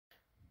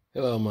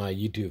Hello, my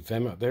YouTube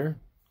fam out there.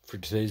 For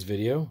today's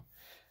video,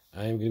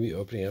 I am going to be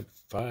opening up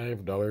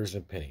 $5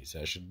 in pennies.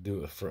 I should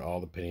do it for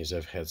all the pennies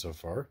I've had so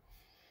far.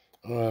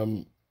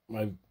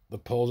 The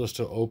polls are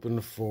still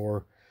open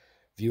for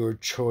viewer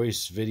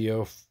choice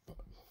video.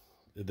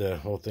 The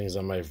whole thing's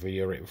on my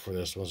video right before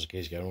this one, in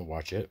case you guys want to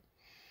watch it.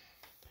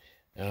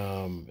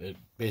 It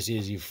basically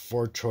gives you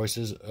 4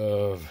 choices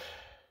of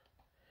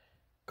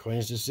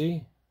coins to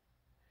see,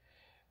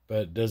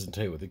 but it doesn't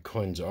tell you what the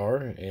coins are,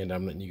 and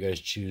I'm letting you guys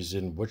choose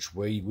in which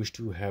way you wish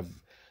to have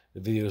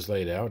the videos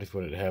laid out. If you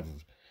want to have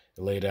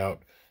it laid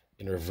out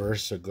in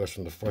reverse, so it goes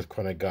from the 4th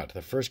coin I got to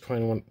the first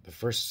coin, the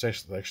first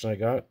selection I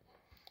got,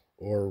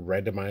 or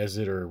randomize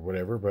it or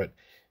whatever, but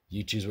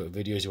you choose what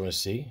videos you want to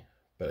see.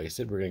 But like I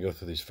said, we're going to go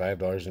through these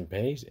 $5 in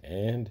pennies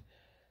and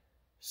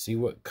see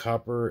what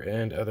copper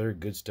and other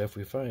good stuff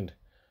we find.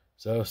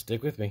 So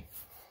stick with me.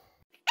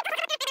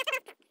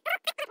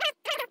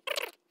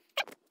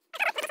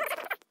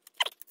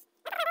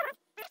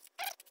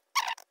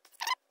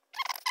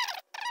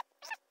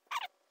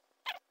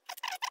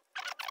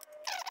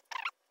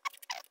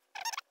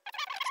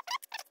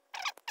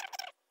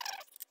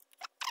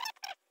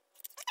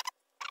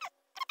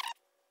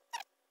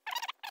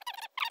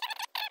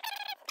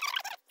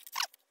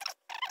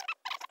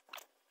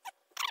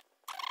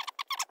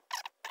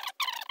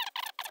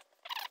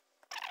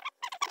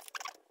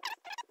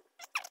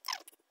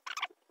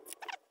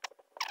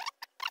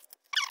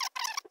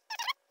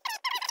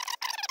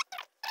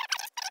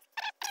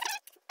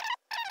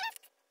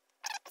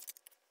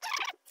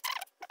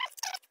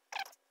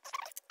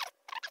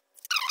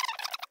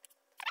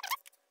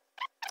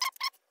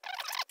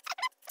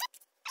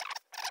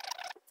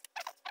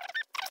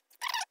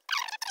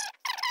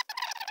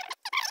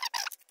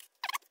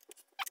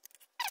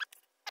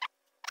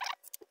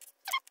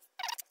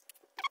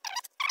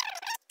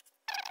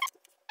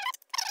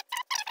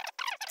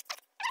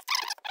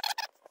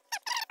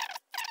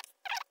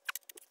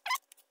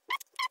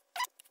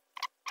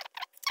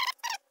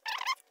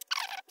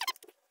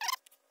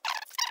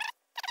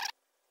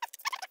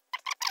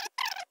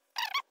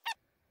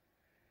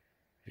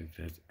 If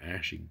that's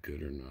actually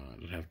good or not,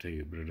 I'll have to tell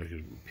you a bit of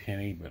a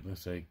penny, but it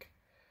looks like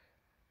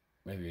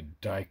maybe a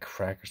die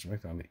crack or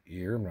something on the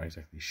ear. I'm not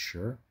exactly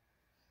sure.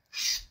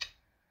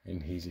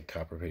 And he's a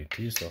copper penny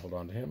too, so hold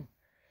on to him.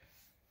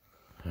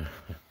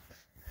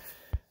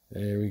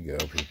 There we go,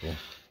 people.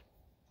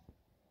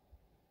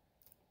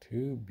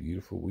 2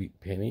 beautiful wheat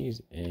pennies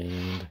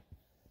and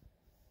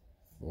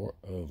 4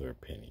 other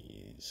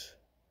pennies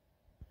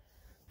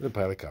with a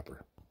pile of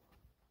copper.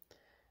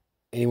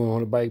 Anyone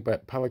want to buy a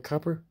pile of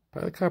copper?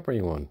 Pile of copper,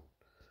 anyone?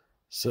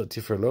 Sell it to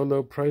you for a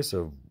low price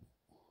of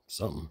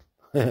something.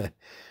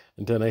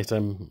 Until next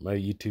time, my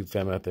YouTube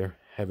fam out there,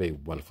 have a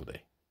wonderful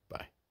day.